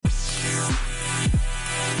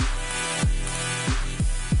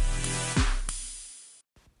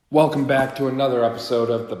Welcome back to another episode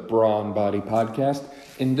of the Brawn Body Podcast.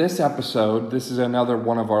 In this episode, this is another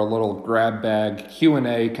one of our little grab bag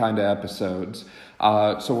Q&A kind of episodes.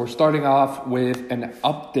 So we're starting off with an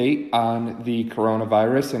update on the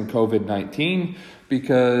coronavirus and COVID-19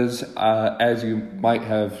 because as you might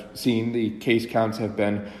have seen, the case counts have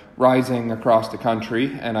been rising across the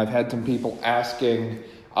country, and I've had some people asking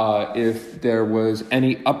if there was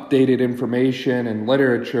any updated information and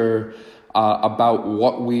literature about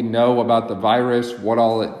what we know about the virus, what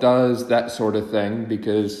all it does, that sort of thing,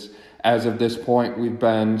 because as of this point, we've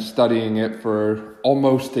been studying it for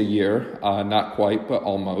almost a year, not quite, but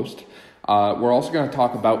almost. We're also going to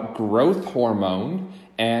talk about growth hormone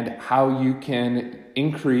and how you can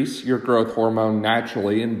increase your growth hormone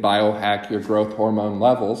naturally and biohack your growth hormone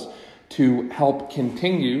levels to help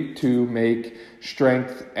continue to make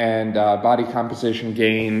strength and body composition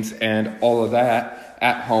gains and all of that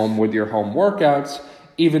at home with your home workouts,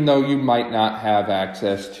 even though you might not have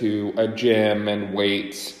access to a gym and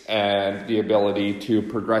weights and the ability to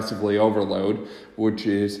progressively overload, which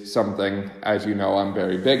is something, as you know, I'm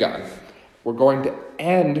very big on. We're going to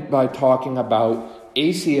end by talking about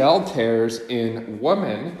ACL tears in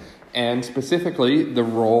women, and specifically the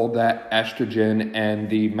role that estrogen and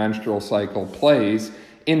the menstrual cycle plays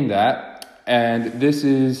in that. And this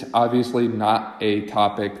is obviously not a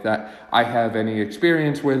topic that I have any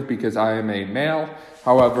experience with because I am a male.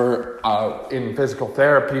 However, in physical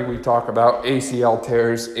therapy, we talk about ACL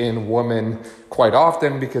tears in women quite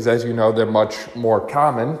often because, as you know, they're much more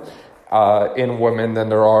common in women than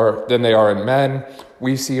they are in men.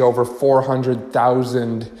 We see over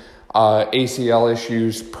 400,000 ACL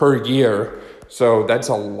issues per year. So that's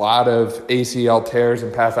a lot of ACL tears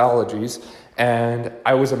and pathologies. And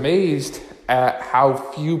I was amazed at how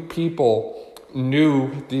few people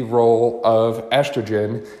knew the role of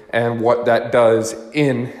estrogen and what that does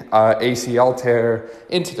in ACL tear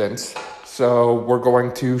incidents. So we're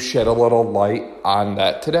going to shed a little light on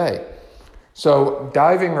that today. So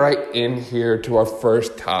diving right in here to our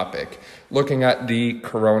first topic, looking at the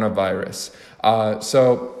coronavirus.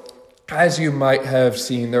 So as you might have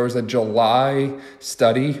seen, there was a July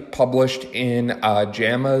study published in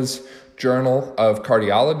JAMA's Journal of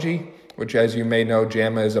Cardiology, which, as you may know,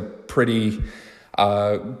 JAMA is a pretty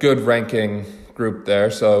good ranking group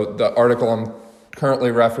there. So the article I'm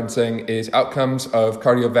currently referencing is Outcomes of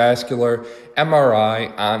Cardiovascular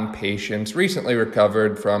MRI on Patients Recently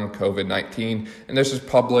Recovered from COVID-19. And this was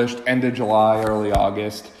published end of July, early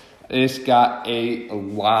August. This got a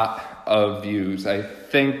lot of views. I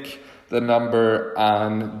think the number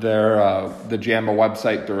on the JAMA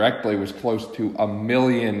website directly was close to 1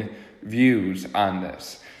 million views on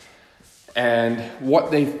this. And what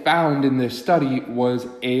they found in this study was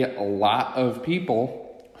a lot of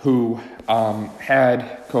people who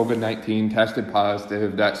had COVID-19, tested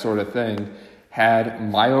positive, that sort of thing, had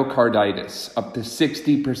myocarditis. Up to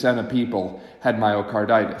 60% of people had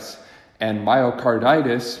myocarditis. And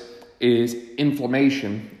myocarditis is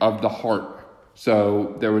inflammation of the heart.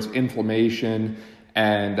 So there was inflammation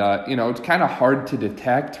and, it's kind of hard to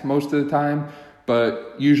detect most of the time,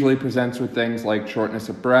 but usually presents with things like shortness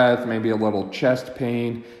of breath, maybe a little chest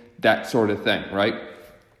pain, that sort of thing, right?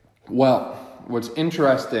 Well, what's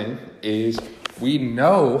interesting is we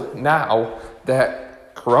know now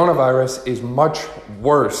that coronavirus is much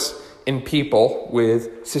worse in people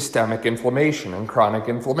with systemic inflammation and chronic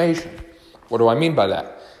inflammation. What do I mean by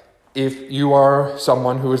that? If you are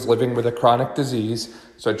someone who is living with a chronic disease,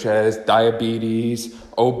 such as diabetes,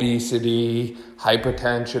 obesity,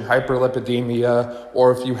 hypertension, hyperlipidemia,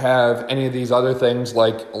 or if you have any of these other things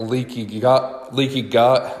like leaky gut,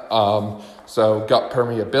 so gut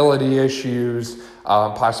permeability issues,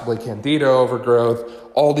 possibly candida overgrowth,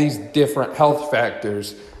 all these different health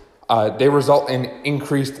factors, they result in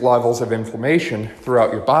increased levels of inflammation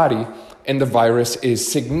throughout your body, and the virus is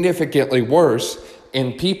significantly worse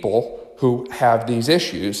in people who have these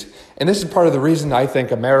issues. And this is part of the reason I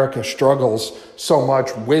think America struggles so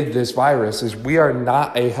much with this virus is we are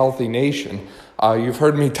not a healthy nation. You've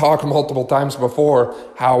heard me talk multiple times before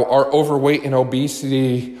how our overweight and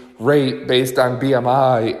obesity rate based on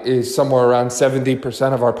BMI is somewhere around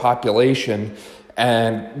 70% of our population.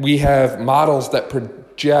 And we have models that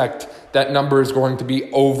project that number is going to be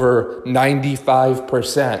over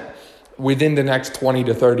 95% within the next 20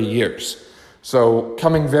 to 30 years. So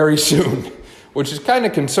coming very soon, which is kind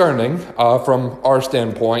of concerning from our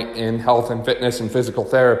standpoint in health and fitness and physical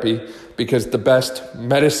therapy, because the best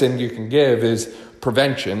medicine you can give is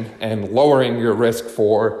prevention and lowering your risk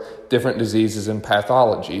for different diseases and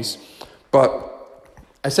pathologies. But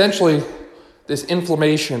essentially, this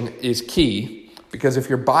inflammation is key Because if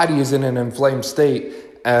your body is in an inflamed state,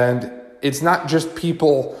 and it's not just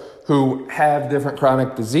people who have different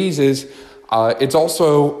chronic diseases, it's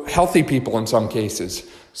also healthy people in some cases.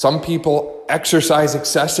 Some people exercise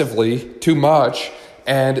excessively, too much,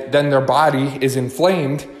 and then their body is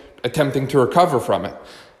inflamed, attempting to recover from it.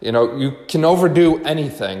 You can overdo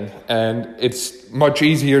anything, and it's much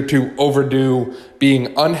easier to overdo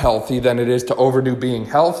being unhealthy than it is to overdo being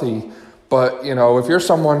healthy. But, if you're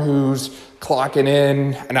someone who's clocking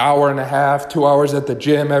in an hour and a half, 2 hours at the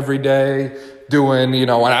gym every day, doing, an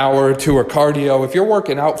hour or two of cardio, if you're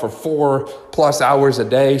working out for 4+ hours a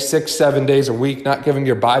day, 6-7 days a week, not giving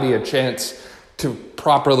your body a chance to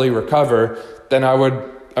properly recover, then I would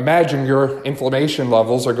imagine your inflammation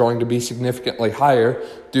levels are going to be significantly higher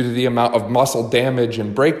due to the amount of muscle damage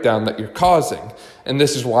and breakdown that you're causing. And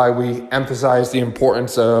this is why we emphasize the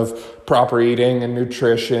importance of proper eating and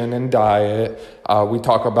nutrition and diet. We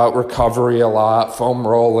talk about recovery a lot, foam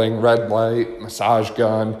rolling, red light, massage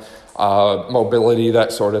gun, mobility,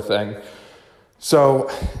 that sort of thing. So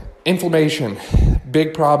inflammation,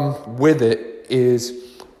 big problem with it is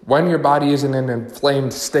when your body is in an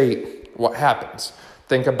inflamed state, what happens?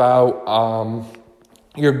 Think about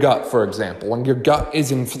your gut, for example. When your gut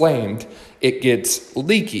is inflamed, it gets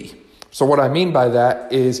leaky. So what I mean by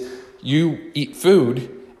that is you eat food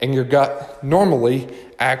and your gut normally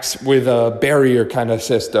acts with a barrier kind of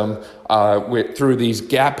system through these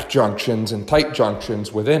gap junctions and tight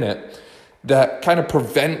junctions within it that kind of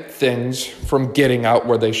prevent things from getting out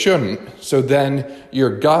where they shouldn't. So then your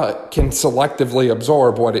gut can selectively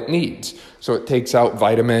absorb what it needs. So it takes out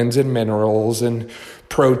vitamins and minerals and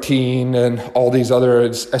protein and all these other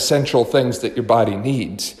essential things that your body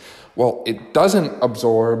needs. Well, it doesn't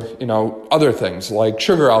absorb, other things like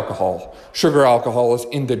sugar alcohol. Sugar alcohol is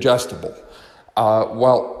indigestible.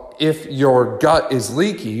 If your gut is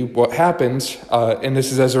leaky, what happens, and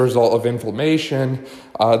this is as a result of inflammation,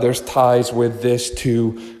 there's ties with this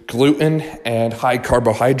to gluten and high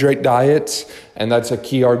carbohydrate diets, and that's a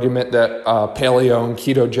key argument that paleo and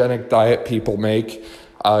ketogenic diet people make,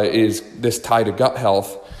 is this tie to gut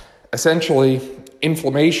health. Essentially,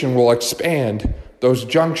 inflammation will expand those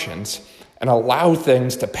junctions and allow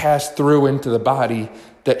things to pass through into the body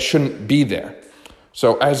that shouldn't be there.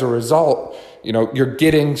 So as a result, you're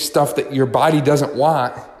getting stuff that your body doesn't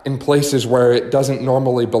want in places where it doesn't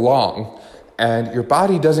normally belong. And your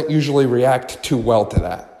body doesn't usually react too well to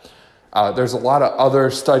that. There's a lot of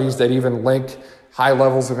other studies that even link high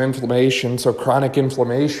levels of inflammation, so chronic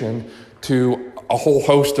inflammation, to a whole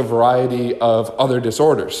host of variety of other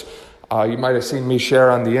disorders. You might have seen me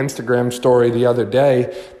share on the Instagram story the other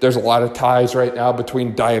day. There's a lot of ties right now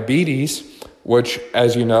between diabetes, which,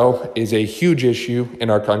 as you know, is a huge issue in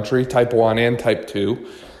our country, type 1 and type 2.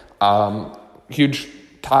 Huge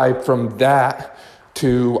tie from that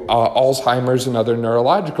to Alzheimer's and other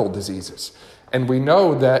neurological diseases. And we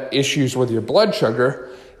know that issues with your blood sugar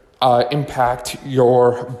impact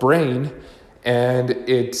your brain and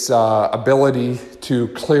its ability to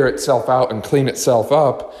clear itself out and clean itself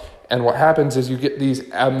up. And what happens is you get these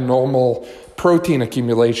abnormal protein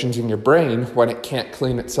accumulations in your brain when it can't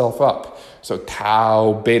clean itself up. So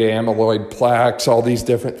tau, beta amyloid plaques, all these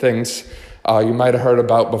different things you might have heard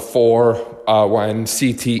about before when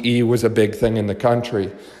CTE was a big thing in the country.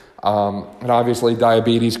 And obviously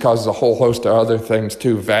diabetes causes a whole host of other things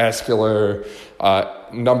too, vascular,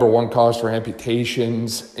 number one cause for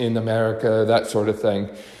amputations in America, that sort of thing.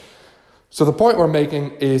 So the point we're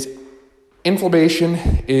making is inflammation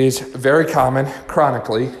is very common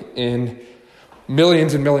chronically in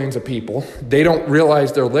millions and millions of people. They don't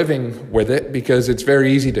realize they're living with it because it's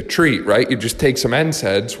very easy to treat, right? You just take some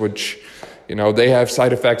NSAIDs, which, they have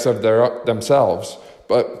side effects of themselves.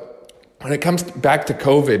 But when it comes back to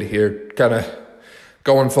COVID here, kind of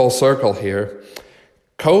going full circle here,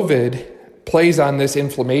 COVID plays on this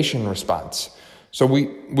inflammation response. So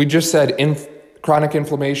we just said chronic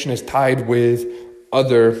inflammation is tied with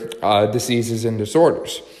other diseases and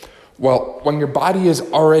disorders. Well, when your body is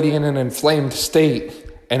already in an inflamed state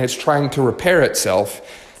and it's trying to repair itself,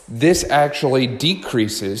 this actually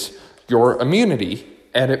decreases your immunity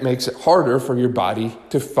and it makes it harder for your body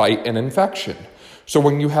to fight an infection. So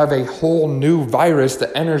when you have a whole new virus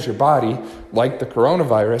that enters your body, like the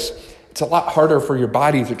coronavirus, it's a lot harder for your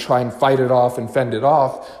body to try and fight it off and fend it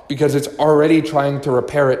off because it's already trying to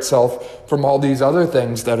repair itself from all these other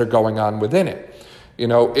things that are going on within it.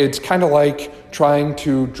 It's kind of like trying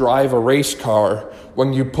to drive a race car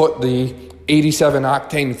when you put the 87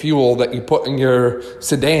 octane fuel that you put in your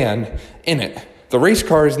sedan in it. The race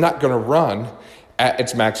car is not going to run at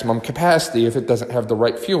its maximum capacity if it doesn't have the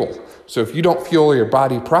right fuel. So if you don't fuel your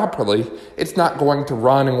body properly, it's not going to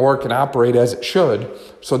run and work and operate as it should.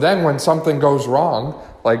 So then when something goes wrong,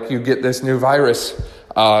 like you get this new virus,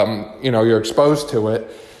 you're exposed to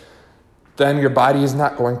it, then your body is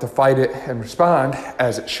not going to fight it and respond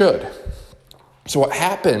as it should. So what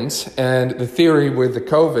happens, and the theory with the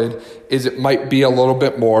COVID, is it might be a little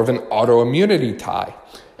bit more of an autoimmunity tie.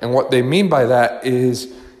 And what they mean by that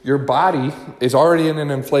is your body is already in an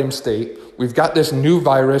inflamed state. We've got this new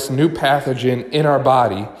virus, new pathogen in our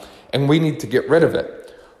body, and we need to get rid of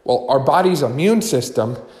it. Well, our body's immune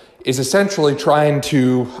system is essentially trying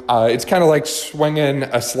to, it's kind of like swinging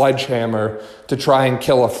a sledgehammer to try and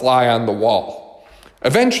kill a fly on the wall.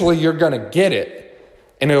 Eventually, you're going to get it,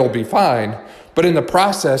 and it'll be fine. But in the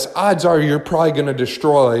process, odds are you're probably going to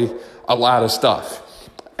destroy a lot of stuff.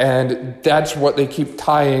 And that's what they keep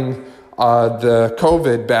tying the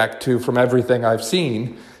COVID back to from everything I've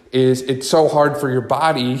seen, is it's so hard for your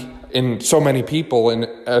body in so many people, and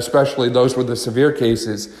especially those with the severe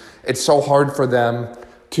cases, it's so hard for them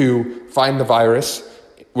to find the virus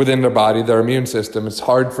within their body, their immune system. It's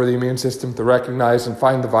hard for the immune system to recognize and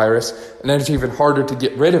find the virus, and then it's even harder to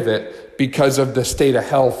get rid of it because of the state of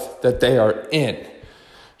health that they are in.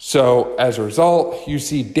 So as a result, you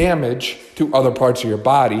see damage to other parts of your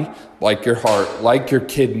body, like your heart, like your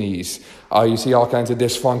kidneys. You see all kinds of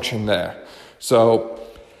dysfunction there. So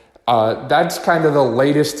that's kind of the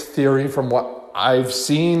latest theory from what I've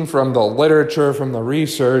seen from the literature, from the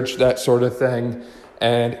research, that sort of thing.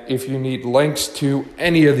 And if you need links to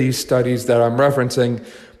any of these studies that I'm referencing,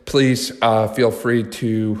 please feel free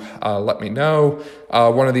to let me know.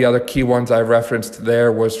 One of the other key ones I referenced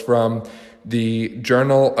there was from the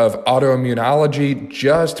Journal of Autoimmunology,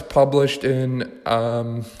 just published in,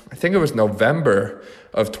 I think it was November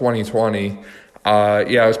of 2020. It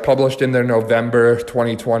was published in their November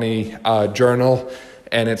 2020 journal,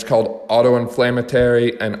 and it's called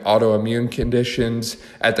Autoinflammatory and Autoimmune Conditions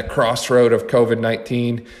at the Crossroad of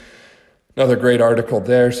COVID-19. Another great article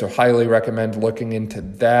there, so highly recommend looking into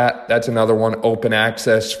that. That's another one, open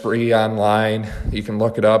access, free online. You can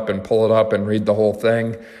look it up and pull it up and read the whole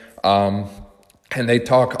thing. And they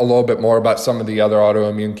talk a little bit more about some of the other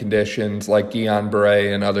autoimmune conditions like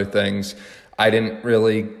Guillain-Barré and other things. I didn't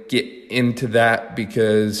really get into that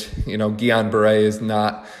because, Guillain-Barré is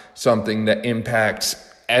not something that impacts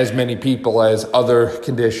as many people as other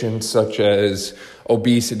conditions such as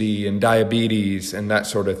obesity and diabetes and that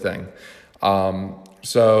sort of thing.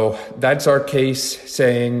 So that's our case,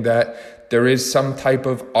 saying that there is some type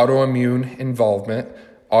of autoimmune involvement,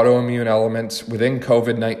 autoimmune elements within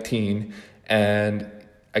COVID-19. And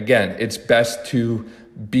again, it's best to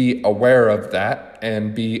be aware of that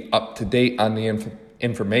and be up to date on the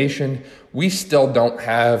information. We still don't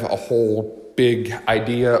have a whole big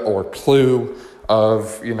idea or clue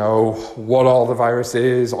of, what all the virus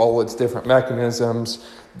is, all its different mechanisms,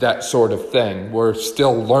 that sort of thing. We're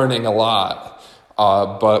still learning a lot.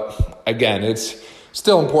 But again, it's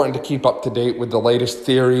still important to keep up to date with the latest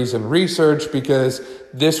theories and research, because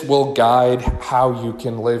this will guide how you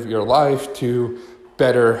can live your life to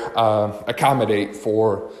better accommodate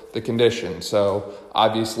for the condition. So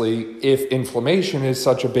obviously, if inflammation is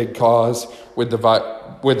such a big cause with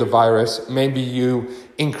the virus, maybe you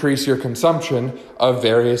increase your consumption of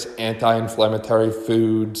various anti-inflammatory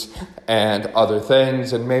foods and other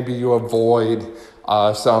things, and maybe you avoid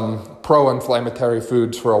some pro-inflammatory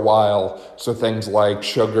foods for a while. So things like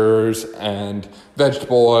sugars and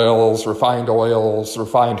vegetable oils, refined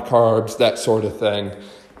carbs, that sort of thing.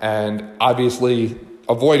 And obviously,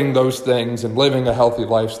 avoiding those things and living a healthy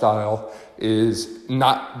lifestyle is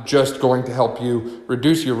not just going to help you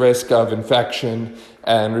reduce your risk of infection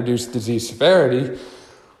and reduce disease severity,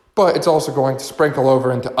 but it's also going to sprinkle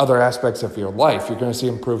over into other aspects of your life. You're going to see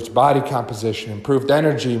improved body composition, improved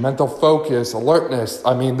energy, mental focus, alertness.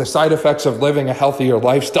 I mean, the side effects of living a healthier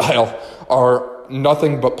lifestyle are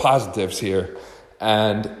nothing but positives here.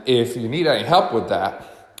 And if you need any help with that,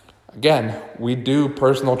 again, we do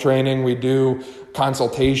personal training, we do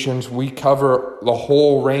consultations, we cover the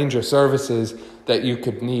whole range of services that you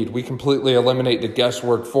could need. We completely eliminate the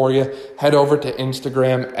guesswork for you. Head over to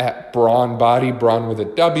Instagram at BrawnBody, Brawn with a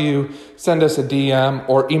W. Send us a DM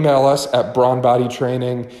or email us at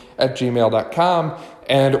brawnbodytraining@gmail.com,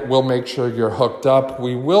 and we'll make sure you're hooked up.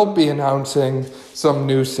 We will be announcing some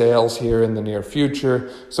new sales here in the near future,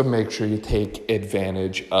 so make sure you take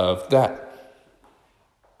advantage of that.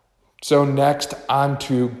 So next, on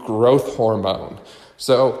to growth hormone.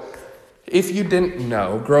 So if you didn't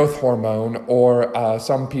know, growth hormone, or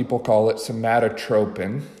some people call it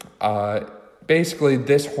somatotropin, basically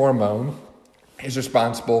this hormone is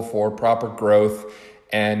responsible for proper growth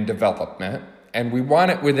and development, and we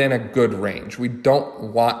want it within a good range. We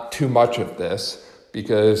don't want too much of this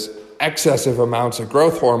because excessive amounts of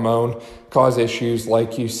growth hormone cause issues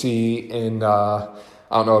like you see in, I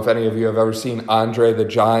don't know if any of you have ever seen Andre the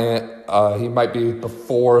Giant. He might be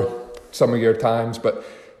before some of your times, but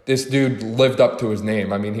this dude lived up to his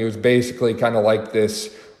name. I mean, he was basically kind of like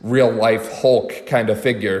this real-life Hulk kind of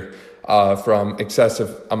figure from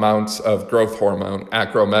excessive amounts of growth hormone,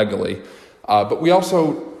 acromegaly. But we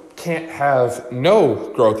also can't have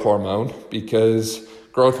no growth hormone because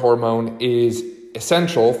growth hormone is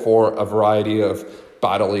essential for a variety of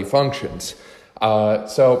bodily functions.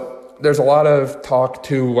 So there's a lot of talk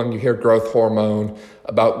too when you hear growth hormone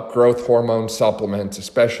about growth hormone supplements,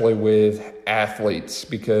 especially with athletes,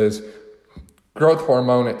 because growth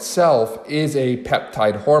hormone itself is a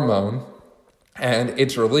peptide hormone, and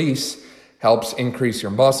its release helps increase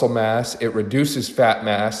your muscle mass, it reduces fat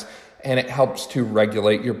mass, and it helps to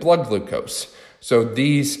regulate your blood glucose. So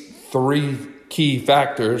these three key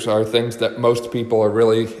factors are things that most people are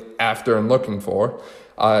really after and looking for.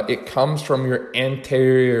 It comes from your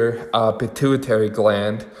anterior pituitary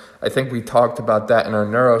gland. I think we talked about that in our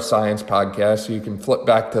neuroscience podcast, so you can flip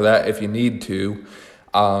back to that if you need to.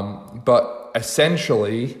 But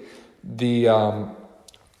essentially, the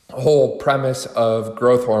whole premise of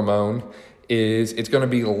growth hormone is it's going to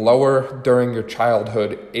be lower during your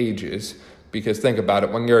childhood ages. Because think about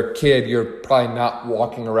it, when you're a kid, you're probably not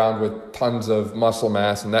walking around with tons of muscle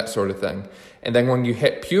mass and that sort of thing. And then when you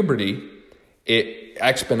hit puberty, it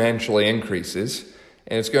exponentially increases.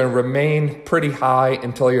 And it's going to remain pretty high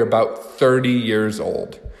until you're about 30 years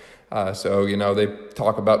old. So, they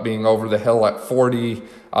talk about being over the hill at 40.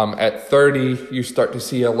 At 30, you start to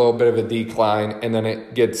see a little bit of a decline, and then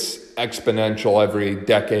it gets exponential every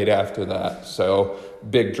decade after that. So,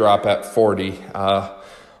 big drop at 40.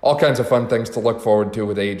 All kinds of fun things to look forward to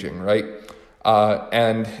with aging, right?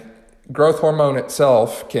 And growth hormone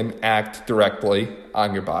itself can act directly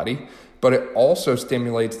on your body, but it also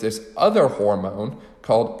stimulates this other hormone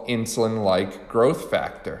called insulin-like growth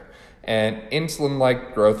factor. And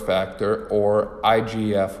insulin-like growth factor, or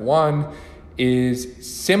IGF-1, is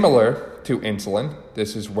similar to insulin.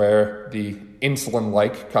 This is where the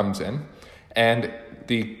insulin-like comes in. And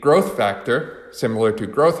the growth factor, similar to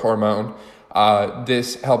growth hormone,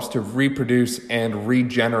 this helps to reproduce and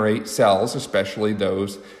regenerate cells, especially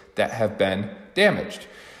those that have been damaged.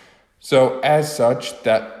 So as such,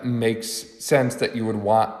 that makes sense that you would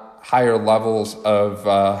want higher levels of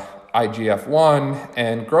IGF-1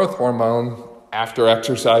 and growth hormone after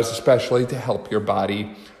exercise, especially to help your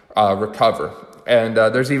body recover. And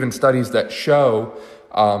there's even studies that show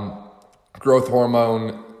growth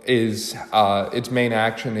hormone is its main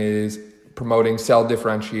action is promoting cell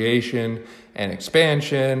differentiation and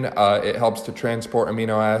expansion. It helps to transport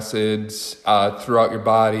amino acids throughout your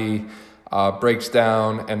body, breaks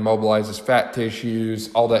down and mobilizes fat tissues,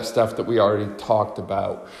 all that stuff that we already talked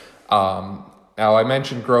about. Now, I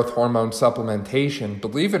mentioned growth hormone supplementation.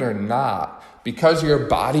 Believe it or not, because your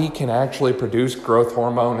body can actually produce growth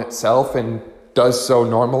hormone itself and does so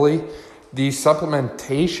normally, the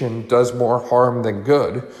supplementation does more harm than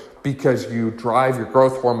good because you drive your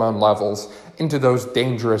growth hormone levels into those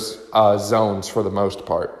dangerous zones for the most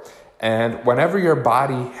part. And whenever your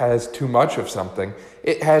body has too much of something,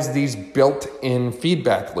 it has these built-in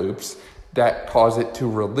feedback loops that cause it to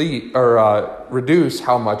reduce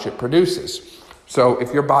how much it produces. So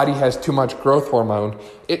if your body has too much growth hormone,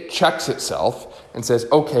 it checks itself and says,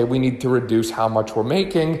 okay, we need to reduce how much we're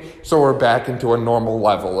making so we're back into a normal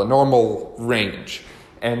level, a normal range.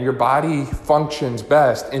 And your body functions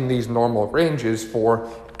best in these normal ranges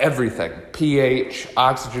for everything: pH,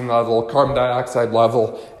 oxygen level, carbon dioxide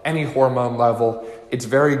level, any hormone level. It's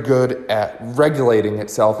very good at regulating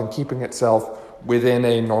itself and keeping itself within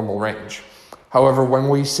a normal range. However, when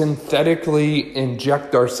we synthetically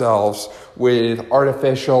inject ourselves with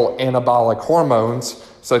artificial anabolic hormones,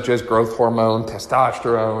 such as growth hormone,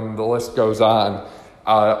 testosterone, the list goes on,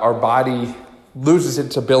 our body loses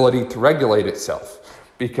its ability to regulate itself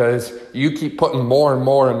because you keep putting more and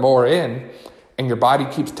more and more in, and your body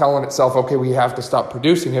keeps telling itself, okay, we have to stop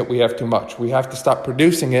producing it, we have too much. We have to stop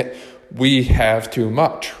producing it, we have too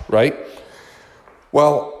much, right?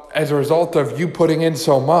 Well, as a result of you putting in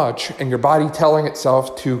so much and your body telling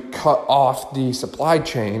itself to cut off the supply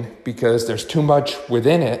chain because there's too much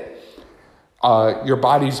within it, your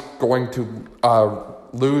body's going to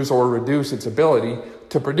lose or reduce its ability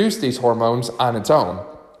to produce these hormones on its own.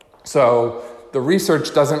 So the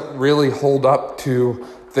research doesn't really hold up to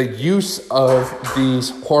the use of these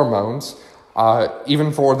hormones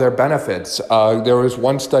even for their benefits. There was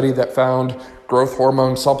one study that found growth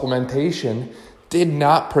hormone supplementation did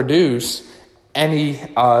not produce any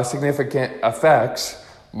significant effects,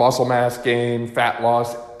 muscle mass gain, fat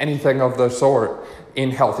loss, anything of the sort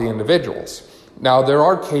in healthy individuals. Now, there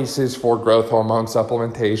are cases for growth hormone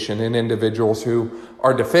supplementation in individuals who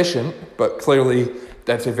are deficient, but clearly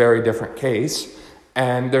that's a very different case.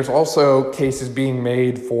 And there's also cases being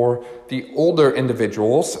made for the older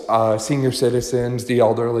individuals, senior citizens, the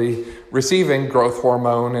elderly, receiving growth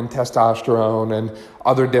hormone and testosterone and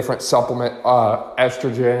other different supplement,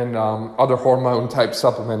 estrogen, other hormone type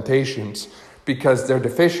supplementations because they're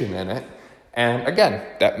deficient in it. And again,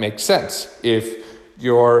 that makes sense. If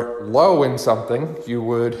you're low in something, you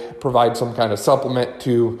would provide some kind of supplement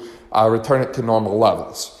to return it to normal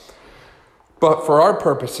levels. But for our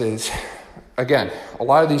purposes, again, a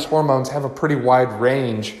lot of these hormones have a pretty wide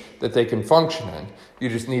range that they can function in. You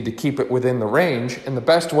just need to keep it within the range. And the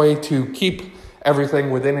best way to keep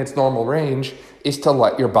everything within its normal range is to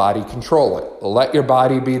let your body control it. Let your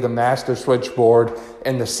body be the master switchboard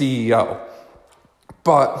and the CEO.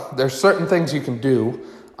 But there's certain things you can do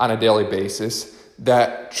on a daily basis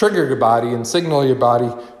that trigger your body and signal your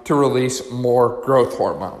body to release more growth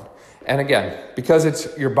hormone. And again, because it's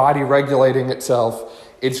your body regulating itself,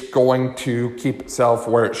 it's going to keep itself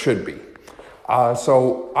where it should be.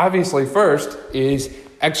 So obviously first is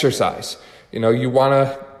exercise. You want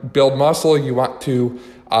to build muscle, you want to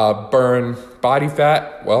burn body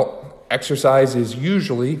fat. Well, exercise is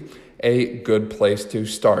usually a good place to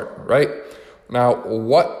start, right? Now,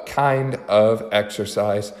 what kind of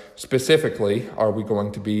exercise specifically are we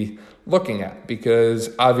going to be looking at? Because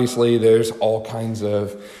obviously there's all kinds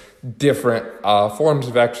of different forms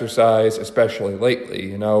of exercise, especially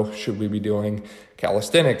lately. Should we be doing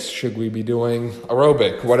calisthenics? Should we be doing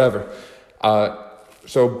aerobic? Whatever.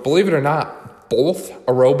 So believe it or not, both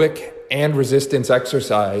aerobic and resistance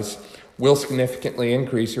exercise will significantly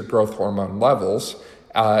increase your growth hormone levels.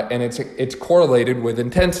 And it's correlated with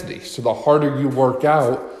intensity. So the harder you work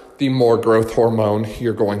out, the more growth hormone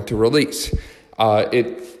you're going to release.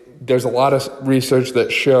 There's a lot of research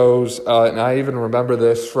that shows, and I even remember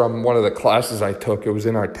this from one of the classes I took, it was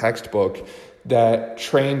in our textbook, that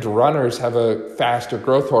trained runners have a faster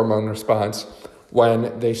growth hormone response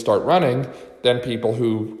when they start running than people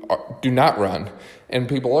who do not run. And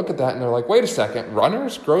people look at that and they're like, wait a second,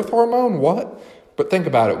 runners, growth hormone, what? But think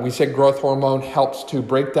about it. We said growth hormone helps to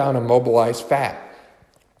break down and mobilize fat.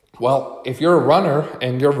 Well, if you're a runner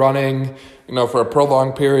and you're running, for a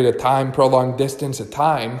prolonged period of time, prolonged distance of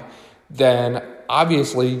time, then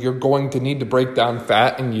obviously you're going to need to break down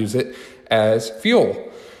fat and use it as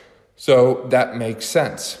fuel. So that makes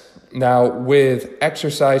sense. Now, with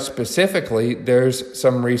exercise specifically, there's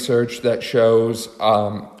some research that shows,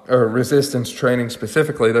 or resistance training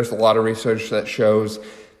specifically, there's a lot of research that shows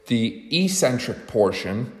the eccentric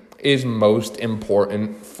portion is most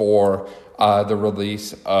important for the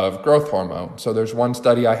release of growth hormone. So there's one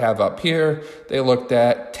study I have up here. They looked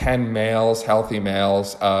at 10 males, healthy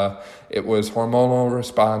males. It was hormonal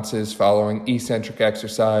responses following eccentric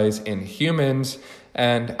exercise in humans.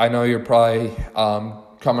 And I know you're probably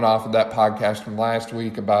coming off of that podcast from last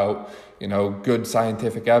week about, good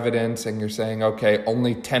scientific evidence. And you're saying, okay,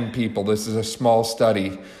 only 10 people. This is a small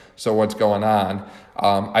study. So what's going on?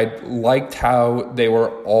 I liked how they were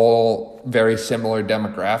all very similar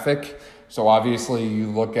demographic. So obviously you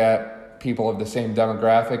look at people of the same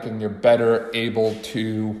demographic and you're better able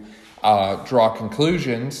to draw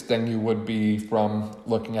conclusions than you would be from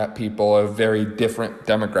looking at people of very different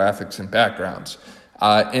demographics and backgrounds.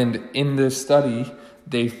 And in this study,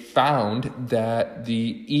 they found that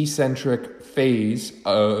the eccentric phase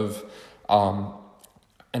of an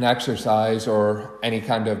exercise or any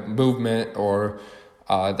kind of movement or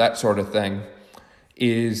that sort of thing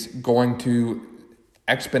is going to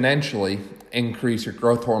exponentially increase your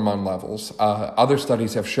growth hormone levels. Other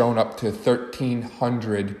studies have shown up to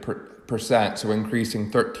 1,300%, so increasing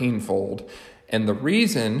 13-fold. And the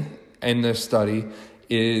reason in this study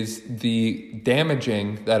is the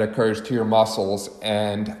damaging that occurs to your muscles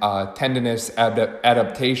and tendinous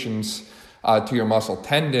adaptations to your muscle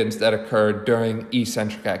tendons that occur during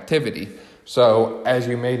eccentric activity. So as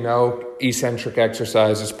you may know, eccentric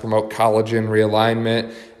exercises promote collagen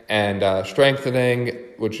realignment and strengthening,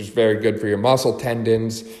 which is very good for your muscle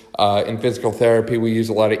tendons. In physical therapy, we use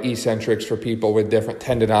a lot of eccentrics for people with different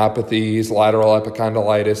tendinopathies, lateral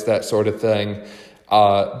epicondylitis, that sort of thing.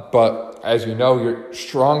 But as you know, you're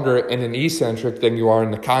stronger in an eccentric than you are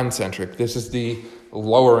in the concentric. This is the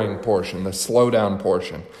lowering portion, the slowdown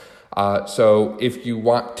portion. So if you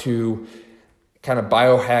want to kind of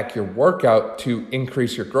biohack your workout to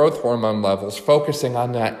increase your growth hormone levels, focusing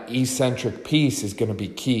on that eccentric piece is going to be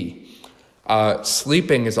key.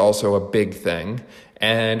 Sleeping is also a big thing.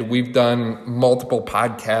 And we've done multiple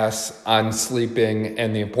podcasts on sleeping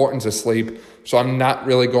and the importance of sleep. So I'm not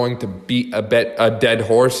really going to beat a dead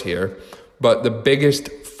horse here. But the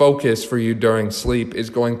biggest focus for you during sleep is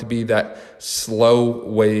going to be that slow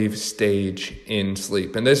wave stage in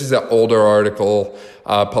sleep. And this is an older article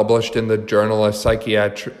published in the Journal of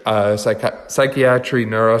Psychiatry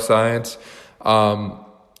Neuroscience.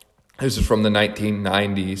 This is from the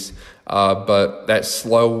 1990s. But that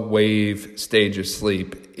slow wave stage of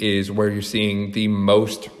sleep is where you're seeing the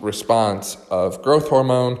most response of growth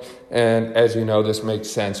hormone. And as you know, this makes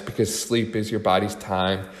sense because sleep is your body's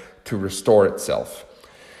time to restore itself.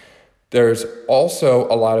 There's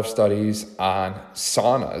also a lot of studies on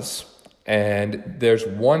saunas, and there's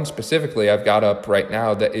one specifically I've got up right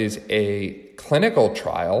now that is a clinical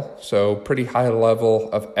trial, so pretty high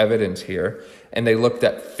level of evidence here, and they looked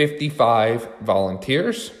at 55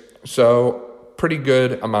 volunteers, so pretty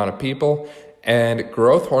good amount of people, and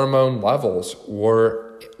growth hormone levels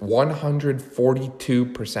were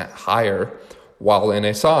 142% higher while in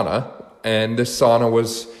a sauna, and this sauna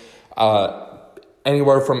was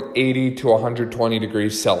anywhere from 80 to 120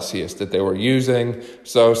 degrees Celsius that they were using.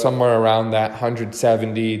 So somewhere around that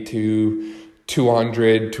 170 to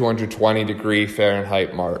 200, 220 degree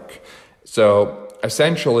Fahrenheit mark. So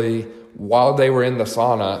essentially, while they were in the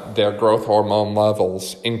sauna, their growth hormone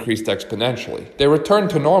levels increased exponentially. They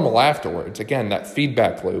returned to normal afterwards. Again, that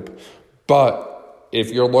feedback loop. But if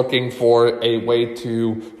you're looking for a way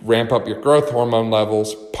to ramp up your growth hormone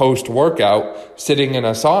levels post-workout, sitting in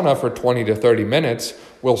a sauna for 20 to 30 minutes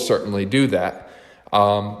will certainly do that.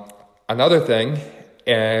 Another thing,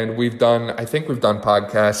 and I think we've done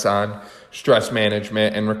podcasts on stress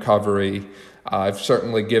management and recovery. I've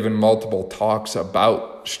certainly given multiple talks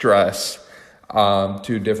about stress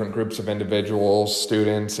to different groups of individuals,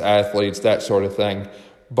 students, athletes, that sort of thing.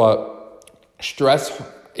 But stress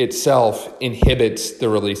itself inhibits the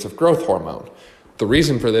release of growth hormone. The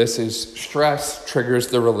reason for this is stress triggers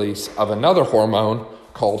the release of another hormone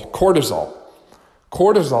called cortisol.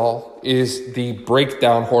 Cortisol is the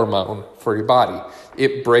breakdown hormone for your body.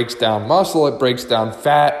 It breaks down muscle, it breaks down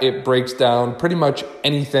fat, it breaks down pretty much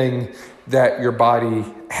anything that your body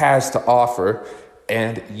has to offer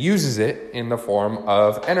and uses it in the form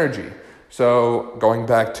of energy. So going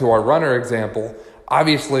back to our runner example,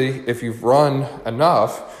 obviously, if you've run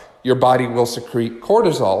enough, your body will secrete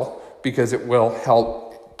cortisol because it will help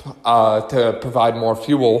to provide more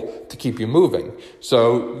fuel to keep you moving.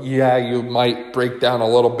 So yeah, you might break down a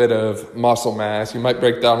little bit of muscle mass, you might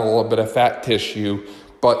break down a little bit of fat tissue,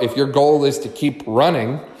 but if your goal is to keep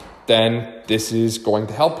running, then this is going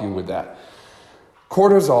to help you with that.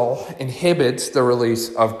 Cortisol inhibits the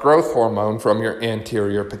release of growth hormone from your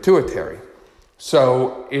anterior pituitary.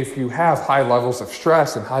 So if you have high levels of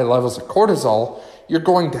stress and high levels of cortisol, you're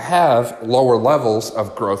going to have lower levels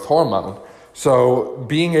of growth hormone. So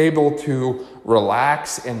being able to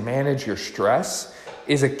relax and manage your stress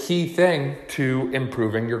is a key thing to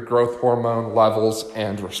improving your growth hormone levels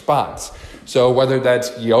and response. So whether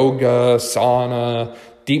that's yoga, sauna,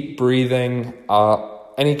 deep breathing,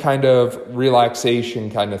 any kind of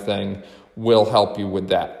relaxation kind of thing will help you with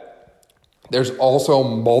that. There's also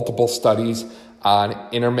multiple studies on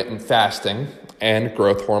intermittent fasting and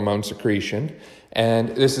growth hormone secretion. And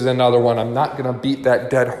this is another one. I'm not going to beat that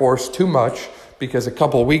dead horse too much because a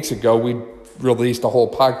couple of weeks ago we released a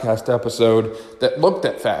whole podcast episode that looked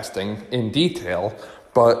at fasting in detail.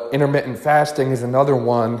 But intermittent fasting is another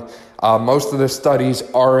one. Most of the studies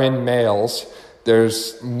are in males.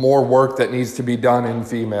 There's more work that needs to be done in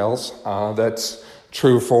females. That's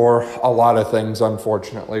true for a lot of things,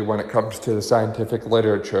 unfortunately, when it comes to the scientific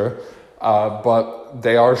literature. But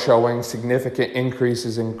they are showing significant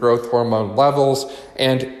increases in growth hormone levels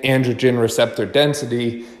and androgen receptor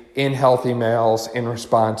density in healthy males in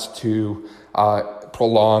response to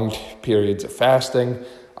prolonged periods of fasting.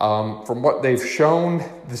 From what they've shown,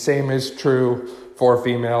 the same is true for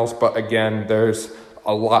females, but again, there's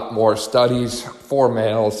a lot more studies for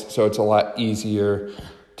males, so it's a lot easier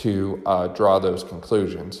to draw those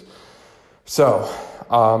conclusions. So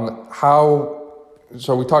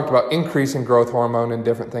we talked about increasing growth hormone and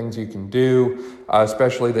different things you can do,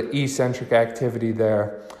 especially the eccentric activity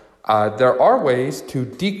there. There are ways to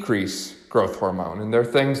decrease growth hormone, and there are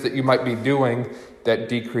things that you might be doing that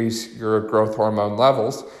decrease your growth hormone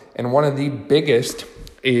levels. And one of the biggest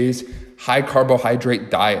is high carbohydrate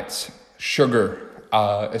diets, sugar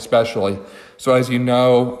especially. So as you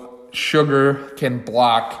know, sugar can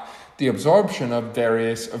block the absorption of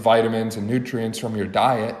various vitamins and nutrients from your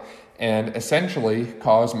diet and essentially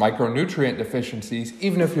cause micronutrient deficiencies,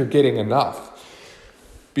 even if you're getting enough,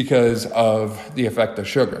 because of the effect of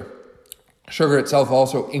sugar. Sugar itself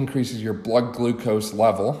also increases your blood glucose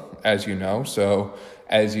level, as you know. So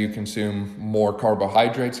as you consume more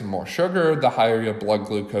carbohydrates and more sugar, the higher your blood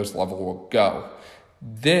glucose level will go.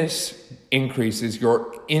 This increases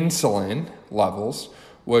your insulin levels,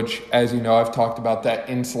 which, as you know, I've talked about that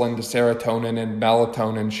insulin to serotonin and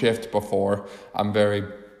melatonin shift before. I'm very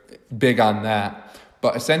big on that.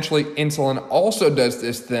 But essentially, insulin also does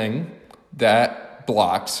this thing that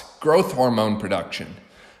blocks growth hormone production.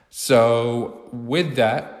 So with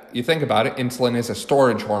that, you think about it, insulin is a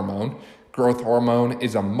storage hormone. Growth hormone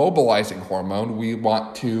is a mobilizing hormone. We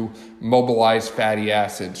want to mobilize fatty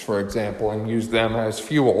acids, for example, and use them as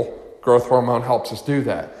fuel. Growth hormone helps us do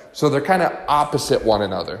that. So they're kind of opposite one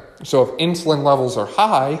another. So if insulin levels are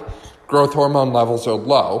high, growth hormone levels are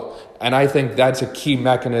low. And I think that's a key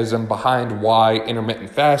mechanism behind why intermittent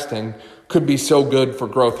fasting could be so good for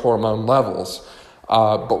growth hormone levels.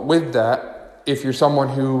 But with that, if you're someone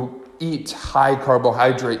who eats high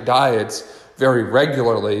carbohydrate diets very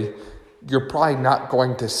regularly, you're probably not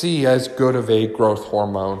going to see as good of a growth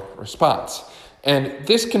hormone response. And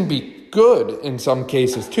this can be good in some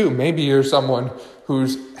cases too. Maybe you're someone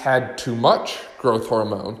who's had too much growth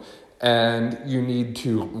hormone and you need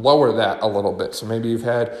to lower that a little bit. So maybe you've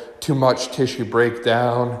had too much tissue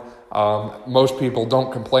breakdown. Most people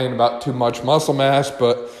don't complain about too much muscle mass,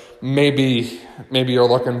 but maybe you're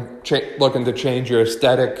looking to change your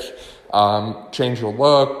aesthetic, change your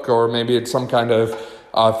look, or maybe it's some kind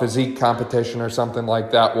of physique competition or something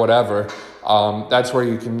like that, whatever. That's where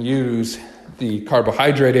you can use the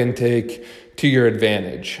carbohydrate intake to your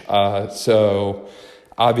advantage. So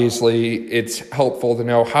obviously it's helpful to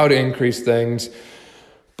know how to increase things,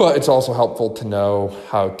 but it's also helpful to know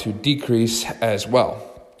how to decrease as well.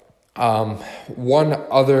 One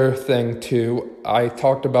other thing too, I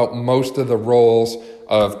talked about most of the roles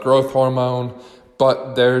of growth hormone,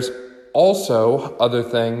 but there's also other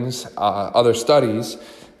things, other studies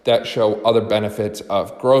that show other benefits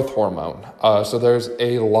of growth hormone. So there's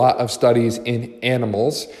a lot of studies in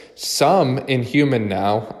animals, some in human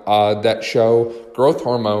now, that show growth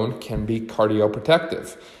hormone can be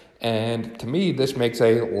cardioprotective. And to me, this makes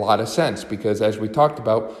a lot of sense because as we talked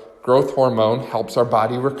about, growth hormone helps our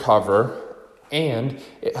body recover and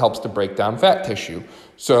it helps to break down fat tissue.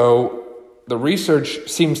 So the research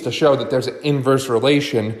seems to show that there's an inverse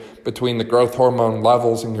relation between the growth hormone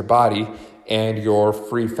levels in your body and your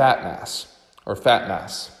free fat mass or fat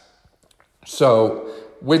mass. So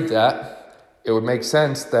with that, it would make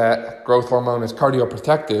sense that growth hormone is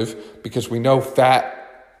cardioprotective because we know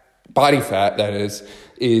body fat, that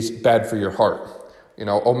is bad for your heart. You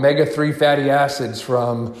know, omega-3 fatty acids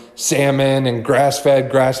from salmon and grass-fed,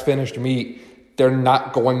 grass-finished meat, they're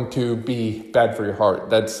not going to be bad for your heart.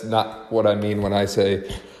 That's not what I mean when I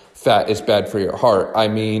say fat is bad for your heart. I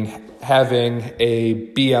mean, having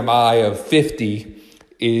a BMI of 50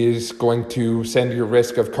 is going to send your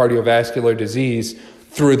risk of cardiovascular disease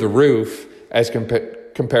through the roof as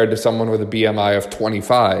compared to someone with a BMI of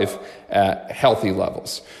 25 at healthy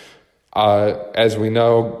levels. As we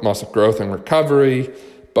know, muscle growth and recovery,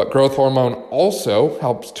 but growth hormone also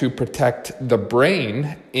helps to protect the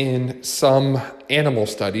brain in some animal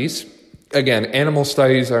studies. Again, animal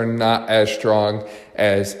studies are not as strong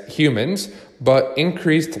as humans, but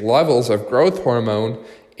increased levels of growth hormone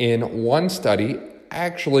in one study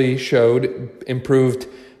actually showed improved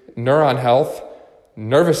neuron health,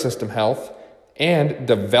 nervous system health, and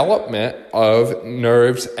development of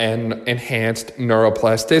nerves and enhanced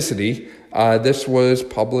neuroplasticity. This was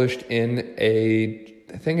published in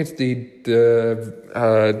I think it's the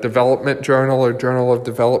Development Journal or Journal of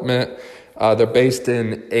Development. They're based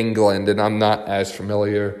in England, and I'm not as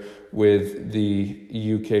familiar with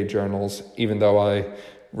the UK journals, even though I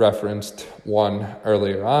referenced one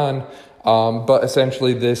earlier on. But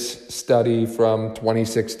essentially this study from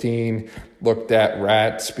 2016 looked at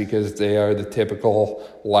rats because they are the typical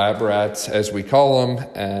lab rats, as we call them,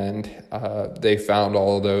 and they found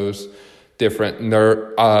all of those different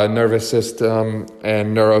nervous system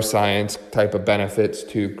and neuroscience type of benefits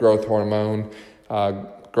to growth hormone.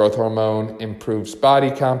 Growth hormone improves body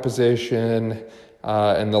composition,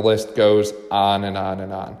 and the list goes on and on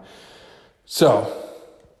and on. So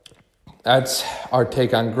that's our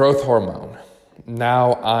take on growth hormone.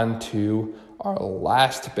 Now on to our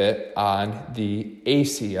last bit on the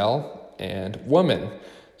ACL and women.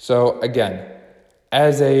 So again,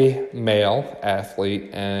 as a male athlete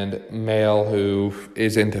and male who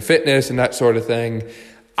is into fitness and that sort of thing,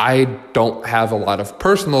 I don't have a lot of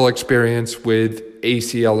personal experience with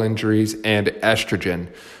ACL injuries and estrogen,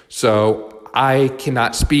 so I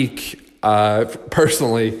cannot speak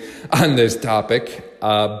personally on this topic,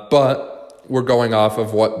 but we're going off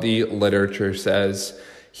of what the literature says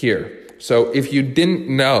here. So if you didn't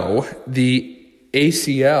know, the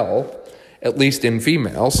ACL, at least in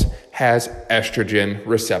females, has estrogen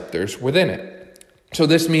receptors within it. So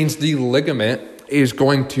this means the ligament is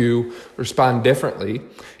going to respond differently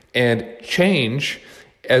and change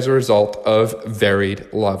as a result of varied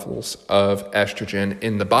levels of estrogen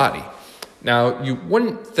in the body. Now, you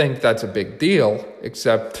wouldn't think that's a big deal,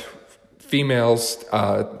 except females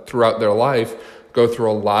throughout their life go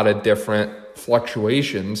through a lot of different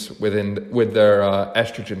fluctuations with their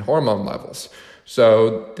estrogen hormone levels.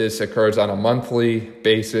 So this occurs on a monthly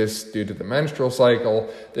basis due to the menstrual cycle.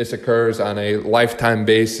 This occurs on a lifetime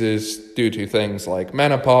basis due to things like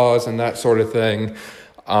menopause and that sort of thing.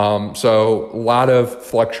 So a lot of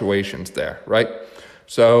fluctuations there, right?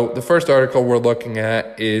 So the first article we're looking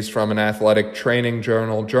at is from an athletic training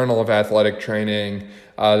journal, Journal of Athletic Training.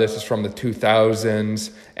 This is from the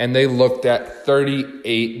 2000s, and they looked at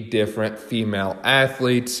 38 different female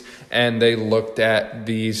athletes, and they looked at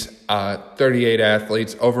these 38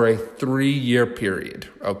 athletes over a 3-year period,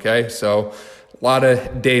 okay? So a lot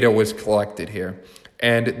of data was collected here,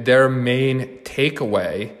 and their main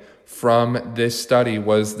takeaway from this study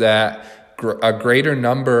was that a greater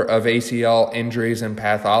number of ACL injuries and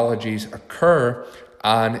pathologies occur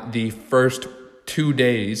on the first 2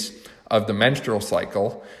 days of the menstrual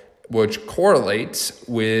cycle, which correlates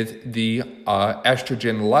with the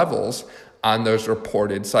estrogen levels on those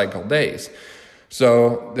reported cycle days.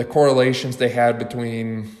 So the correlations they had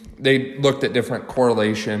they looked at different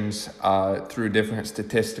correlations through different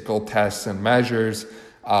statistical tests and measures.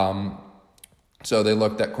 So they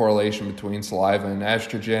looked at correlation between saliva and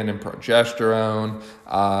estrogen and progesterone,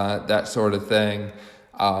 that sort of thing.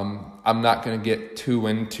 I'm not going to get too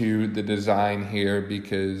into the design here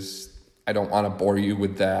because I don't want to bore you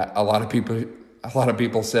with that. A lot of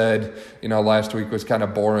people said, last week was kind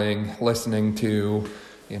of boring listening to,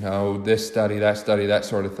 this study, that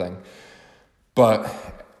sort of thing. But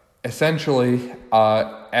essentially,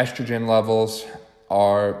 estrogen levels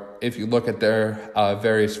are, if you look at their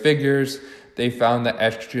various figures, they found that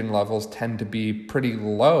estrogen levels tend to be pretty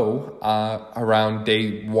low around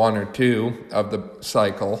day 1 or 2 of the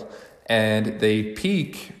cycle, and they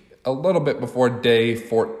peak a little bit before day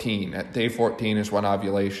 14. At day 14 is when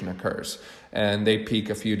ovulation occurs, and they peak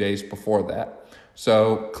a few days before that.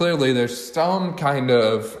 So clearly there's some kind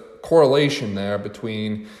of correlation there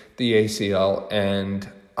between the ACL and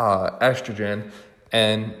estrogen.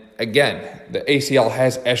 And again, the ACL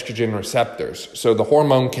has estrogen receptors, so the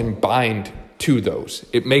hormone can bind to those.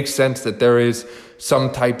 It makes sense that there is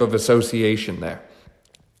some type of association there.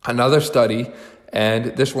 Another study, and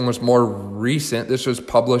this one was more recent. This was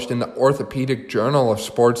published in the Orthopedic Journal of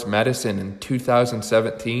Sports Medicine in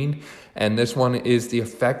 2017. And this one is the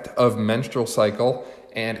effect of menstrual cycle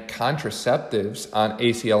and contraceptives on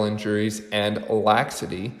ACL injuries and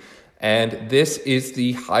laxity. And this is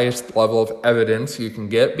the highest level of evidence you can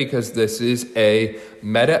get because this is a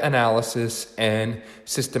meta-analysis and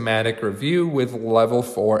systematic review with level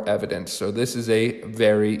 4 evidence. So this is a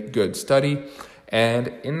very good study. And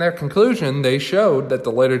in their conclusion, they showed that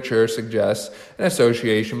the literature suggests an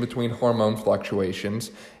association between hormone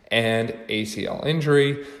fluctuations and ACL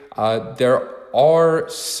injury. There are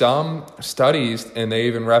some studies, and they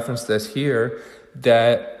even reference this here,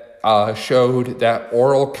 that showed that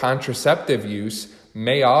oral contraceptive use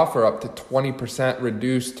may offer up to 20%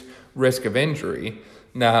 reduced risk of injury.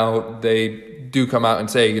 Now, they do come out and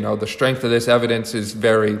say, the strength of this evidence is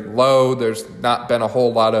very low. There's not been a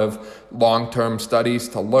whole lot of long-term studies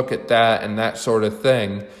to look at that and that sort of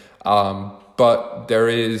thing. But there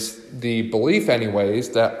is the belief anyways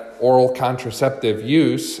that oral contraceptive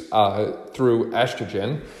use through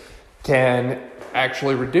estrogen can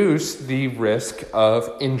actually reduce the risk of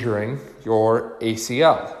injuring your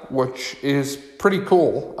ACL, which is pretty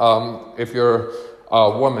cool if you're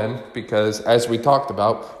a woman, because as we talked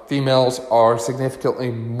about, females are significantly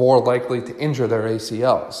more likely to injure their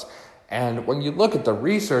ACLs. And when you look at the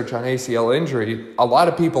research on ACL injury, a lot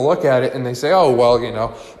of people look at it and they say, oh, well,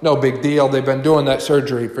 no big deal. They've been doing that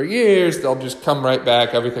surgery for years. They'll just come right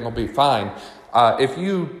back. Everything will be fine. If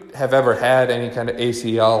you have ever had any kind of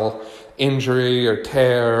ACL injury or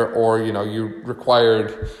tear, or, you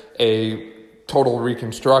required a total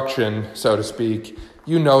reconstruction, so to speak,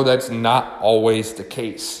 that's not always the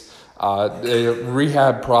case. The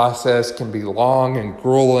rehab process can be long and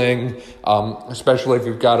grueling, especially if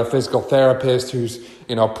you've got a physical therapist who's,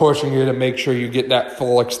 pushing you to make sure you get that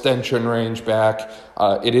full extension range back.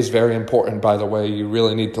 It is very important, by the way. You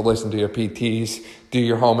really need to listen to your PTs, do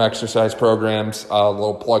your home exercise programs. A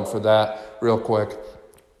little plug for that real quick.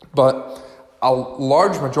 But a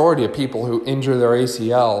large majority of people who injure their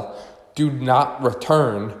ACL do not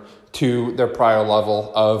return to their prior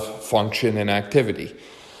level of function and activity.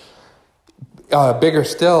 Bigger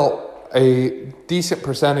still, a decent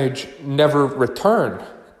percentage never return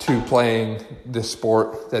to playing the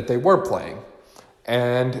sport that they were playing.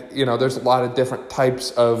 And, there's a lot of different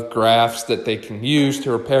types of grafts that they can use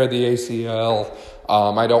to repair the ACL.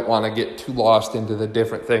 I don't want to get too lost into the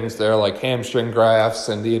different things there, like hamstring grafts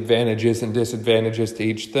and the advantages and disadvantages to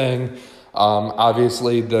each thing.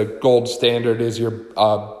 Obviously, the gold standard is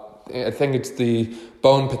I think it's the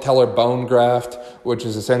bone patellar bone graft, which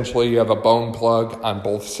is essentially you have a bone plug on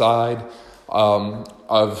both sides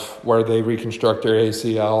of where they reconstruct their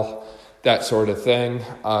ACL, that sort of thing.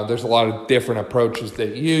 There's a lot of different approaches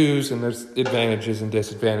they use, and there's advantages and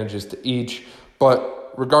disadvantages to each.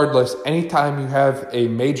 But regardless, anytime you have a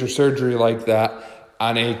major surgery like that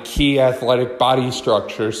on a key athletic body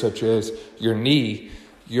structure, such as your knee,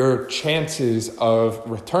 your chances of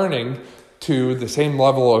returning to the same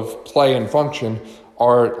level of play and function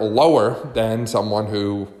are lower than someone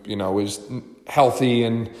who, is healthy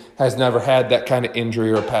and has never had that kind of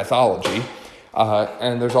injury or pathology.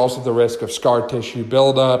 And there's also the risk of scar tissue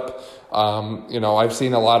buildup. I've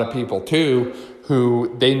seen a lot of people too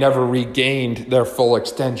who they never regained their full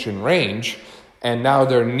extension range, and now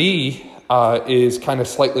their knee is kind of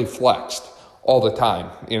slightly flexed all the time.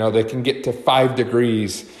 They can get to 5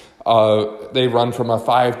 degrees. They run from a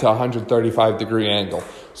 5 to 135 degree angle.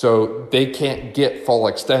 So they can't get full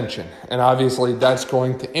extension. And obviously that's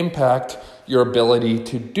going to impact your ability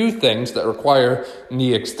to do things that require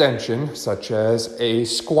knee extension, such as a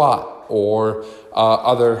squat or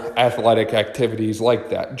other athletic activities like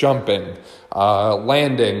that, jumping,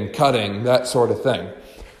 landing, cutting, that sort of thing.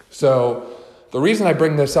 So the reason I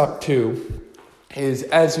bring this up too is,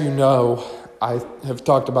 as you know, I have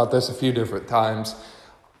talked about this a few different times.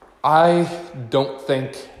 I don't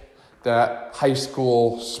think that high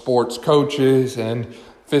school sports coaches and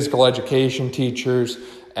physical education teachers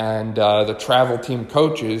and the travel team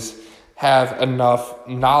coaches have enough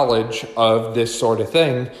knowledge of this sort of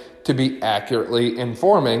thing to be accurately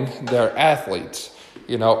informing their athletes.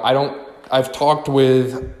 I've talked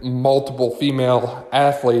with multiple female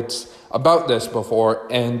athletes about this before,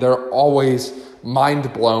 and they're always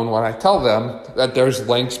mind blown when I tell them that there's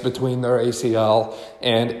links between their ACL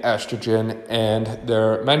and estrogen and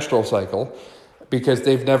their menstrual cycle, because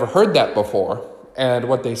they've never heard that before. And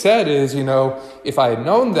what they said is, if I had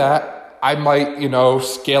known that, I might,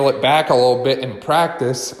 scale it back a little bit in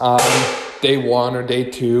practice on day 1 or day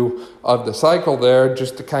 2 of the cycle there,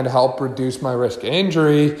 just to kind of help reduce my risk of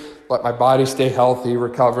injury, let my body stay healthy,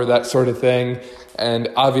 recover, that sort of thing. And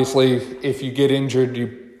obviously, if you get injured,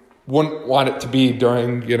 you wouldn't want it to be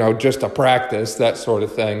during, just a practice, that sort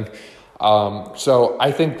of thing. So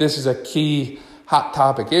I think this is a key hot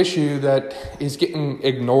topic issue that is getting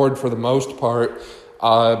ignored for the most part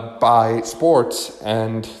by sports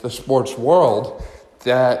and the sports world,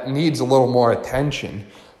 that needs a little more attention.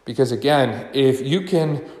 Because again, if you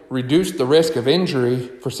can reduce the risk of injury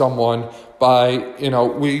for someone by,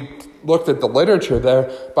 we looked at the literature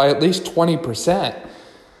there, by at least 20%,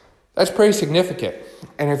 that's pretty significant.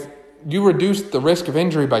 And if you reduce the risk of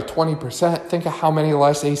injury by 20%, think of how many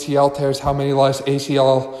less ACL tears, how many less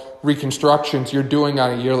ACL reconstructions you're doing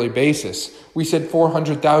on a yearly basis. We said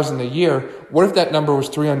 400,000 a year. What if that number was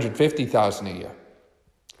 350,000 a year?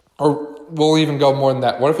 Or we'll even go more than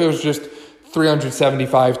that. What if it was just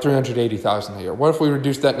 375, 380,000 a year? What if we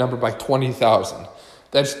reduced that number by 20,000?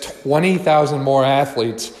 That's 20,000 more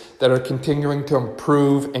athletes that are continuing to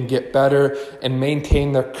improve and get better and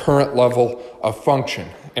maintain their current level of function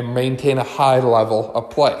and maintain a high level of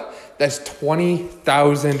play. That's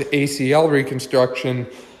 20,000 ACL reconstruction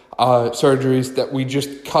surgeries that we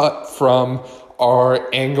just cut from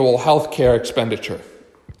our annual healthcare expenditure.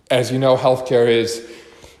 As you know, healthcare is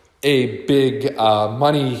a big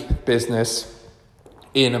money business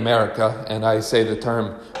in America, and I say the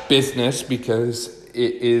term business because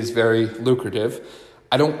it is very lucrative.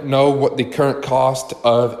 I don't know what the current cost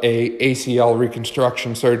of a ACL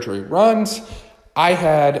reconstruction surgery runs. I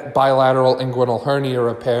had bilateral inguinal hernia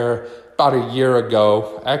repair about a year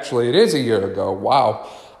ago. Actually, it is a year ago. Wow.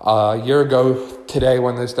 A year ago today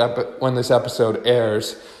when this episode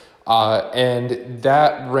airs. And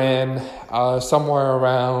that ran somewhere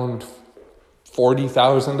around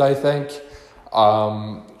 40,000, I think.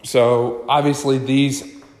 So obviously these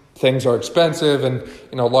things are expensive, and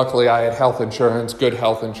luckily I had health insurance, good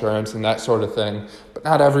health insurance, and that sort of thing. But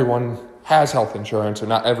not everyone has health insurance, or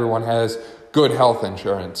not everyone has good health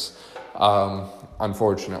insurance,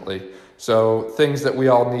 unfortunately. So things that we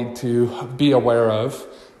all need to be aware of,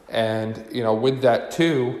 and with that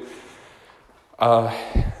too,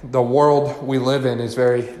 the world we live in is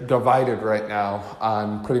very divided right now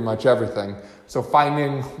on pretty much everything. So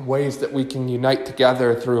finding ways that we can unite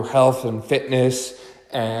together through health and fitness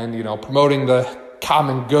and, promoting the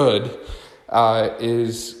common good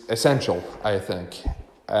is essential, I think.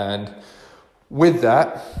 And with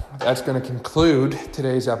that, that's going to conclude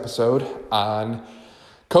today's episode on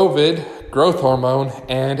COVID, growth hormone,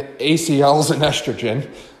 and ACLs and estrogen.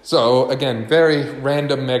 So again, very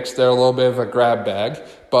random mix there, a little bit of a grab bag,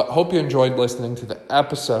 but hope you enjoyed listening to the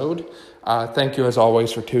episode. Thank you as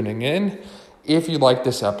always for tuning in. If you like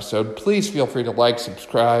this episode, please feel free to like,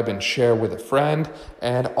 subscribe, and share with a friend.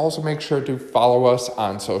 And also make sure to follow us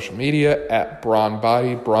on social media at Brawn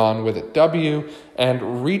Body, Brawn with a W,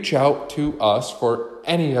 and reach out to us for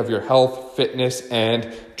any of your health, fitness,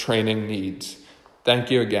 and training needs.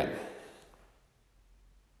 Thank you again.